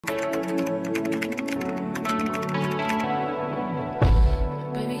Okay,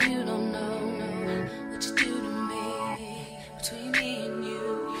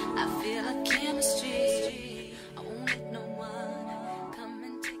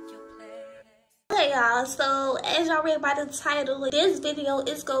 y'all, so as y'all read by the title, this video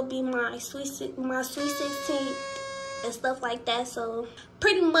is gonna be my sweet 16 and stuff like that. So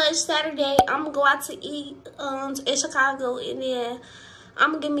pretty much Saturday I'm gonna go out to eat in Chicago, and then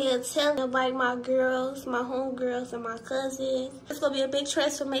I'm gonna give me a tell, invite my girls, my homegirls, and my cousins. It's gonna be a big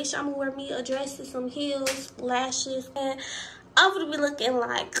transformation. I'm gonna wear me a dress and some heels, lashes, and I'm gonna be looking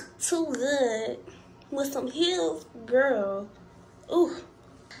like too good with some heels, girl. Ooh.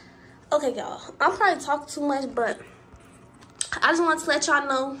 Okay, y'all, I'm probably talking too much, but I just want to let y'all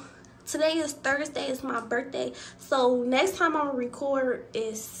know today is Thursday. It's my birthday, so next time I'm gonna record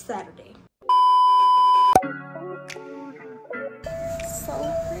is Saturday. So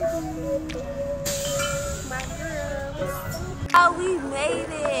pretty, my girls. Oh, we made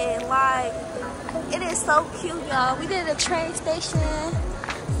it. Like, it is so cute, y'all. We did a train station,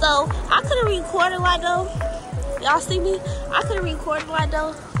 so I could have recorded like though. Y'all see me? I could have recorded like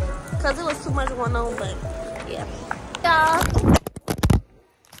though, because it was too much going on, but yeah. Y'all.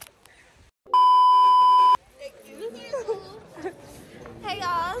 Hey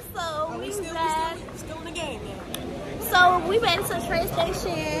y'all, so we back. Still in the game, yeah. So we made it to the train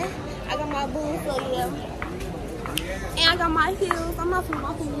station. I got my boots, so yeah. And I got my heels. I'm not from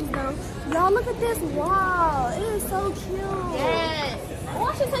my heels though. Y'all look at this wall. It is so cute. Yes. Oh,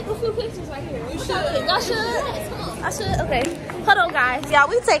 I should take a few pictures right here. You should. I should. I should. Okay. Hold on, guys. Y'all,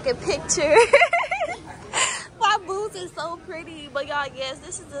 we taking pictures. My boots is so pretty. But y'all, yes,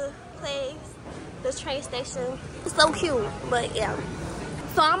 this is the place, the train station. It's so cute. But yeah.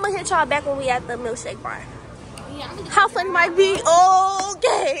 So I'm gonna hit y'all back when we at the milkshake bar. Yeah, how funny might be?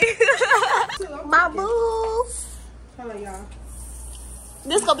 Okay. My boots. Hello, y'all.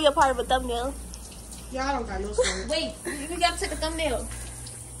 This gonna be a part of a thumbnail. Y'all don't got no story. Wait, you gotta take a thumbnail.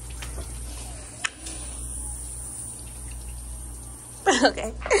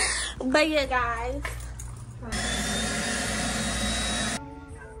 Okay. But yeah, guys.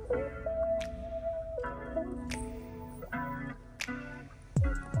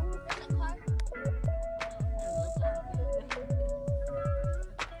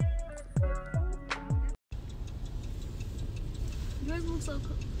 Yours looks so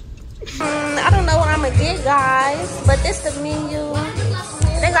cool. I don't know what I'm gonna get, guys, but this the menu.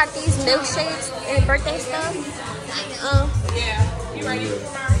 They got these milkshakes and birthday stuff. Yeah. You ready for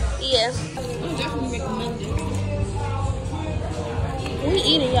tomorrow? Yeah. We'll definitely make a Monday. We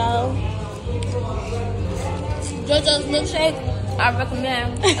eating, y'all. JoJo's milkshake. I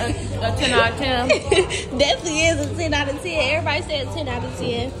recommend a 10 out of 10. Definitely is a 10 out of 10. Everybody said 10 out of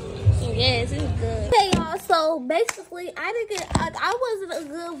 10. Yes, it's good. Hey y'all, so basically I wasn't a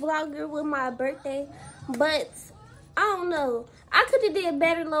good vlogger with my birthday, but I don't know. I could have did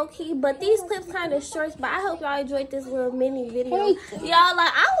better low key, but these clips kind of short. But I hope y'all enjoyed this little mini video. Y'all,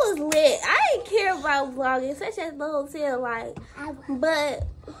 like, I was lit. I didn't care about vlogging, such as the hotel, like. But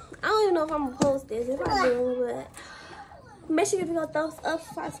I don't even know if I'm gonna post this. If I do, but make sure you give me a thumbs up,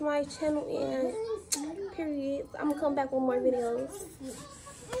 subscribe to my channel, and period. I'm gonna come back with more videos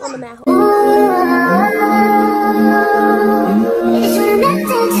on the map.